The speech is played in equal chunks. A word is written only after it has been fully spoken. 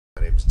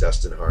name's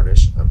Dustin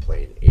Harnish. I'm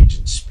playing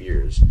Agent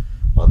Spears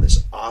on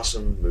this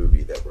awesome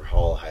movie that we're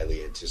all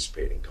highly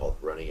anticipating called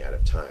Running Out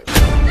of Time.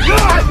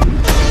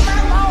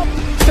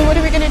 So what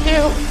are we gonna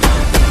do?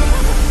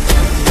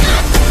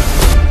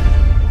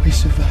 We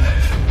survive.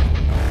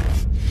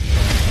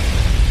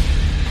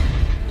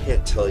 I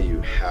can't tell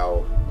you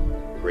how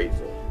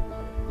grateful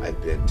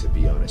I've been to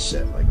be on a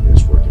set like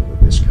this, working with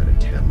this kind of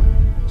talent.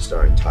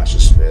 Starring Tasha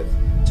Smith,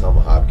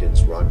 Thelma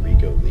Hopkins, Ron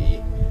Rico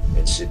Lee,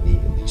 and Sydney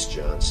Elise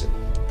Johnson.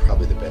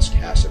 Probably the best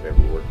cast I've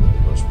ever worked with, the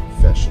most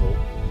professional,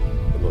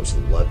 the most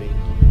loving.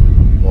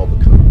 We've all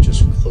become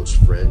just close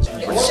friends.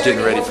 We're just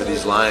getting ready for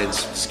these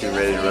lines, just getting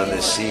ready to run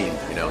this scene,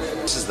 you know.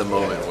 This is the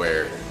moment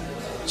where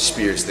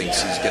Spears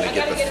thinks he's going to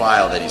get the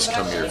file that he's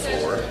come here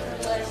for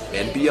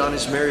and be on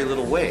his merry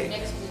little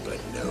way. But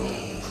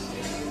no.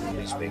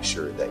 Please make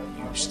sure that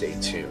you stay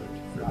tuned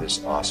for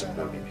this awesome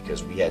movie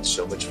because we had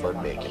so much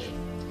fun making it.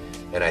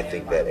 And I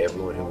think that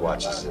everyone who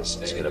watches this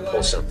is going to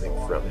pull something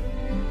from it.